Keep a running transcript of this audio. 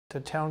The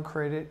town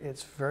created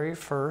its very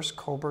first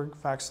Cobourg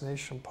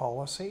vaccination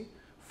policy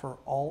for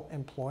all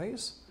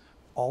employees.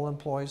 All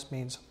employees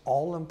means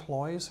all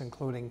employees,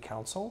 including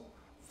council,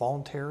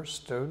 volunteers,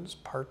 students,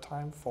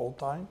 part-time,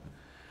 full-time.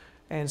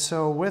 And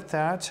so with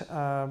that,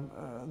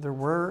 there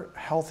were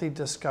healthy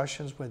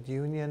discussions with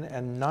union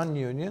and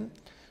non-union.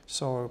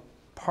 So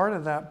part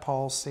of that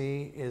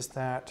policy is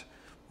that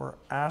we're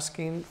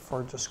asking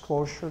for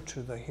disclosure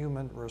to the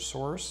Human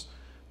Resource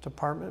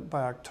Department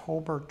by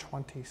October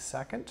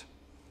 22nd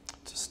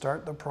to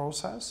start the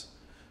process.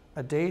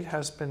 A date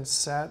has been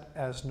set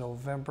as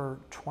November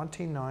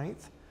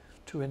 29th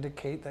to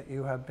indicate that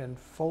you have been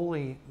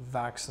fully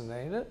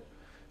vaccinated.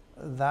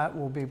 That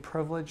will be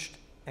privileged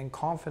and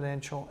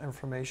confidential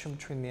information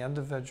between the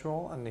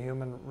individual and the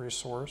human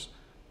resource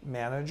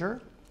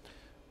manager.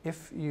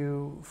 If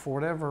you, for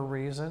whatever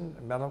reason,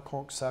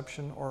 medical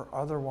exception or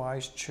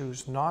otherwise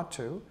choose not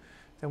to,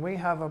 then we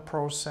have a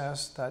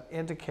process that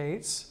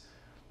indicates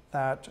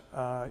that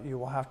you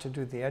will have to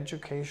do the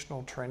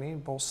educational training,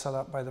 both set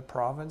up by the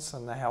province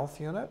and the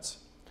health units.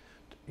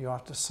 You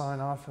have to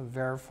sign off and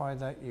verify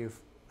that you've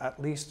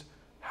at least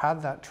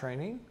had that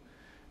training.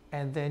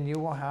 And then you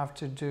will have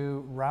to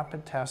do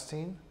rapid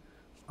testing.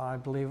 I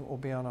believe it will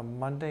be on a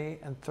Monday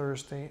and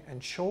Thursday,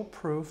 and show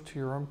proof to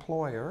your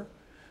employer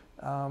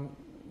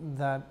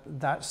that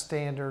that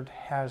standard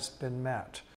has been met.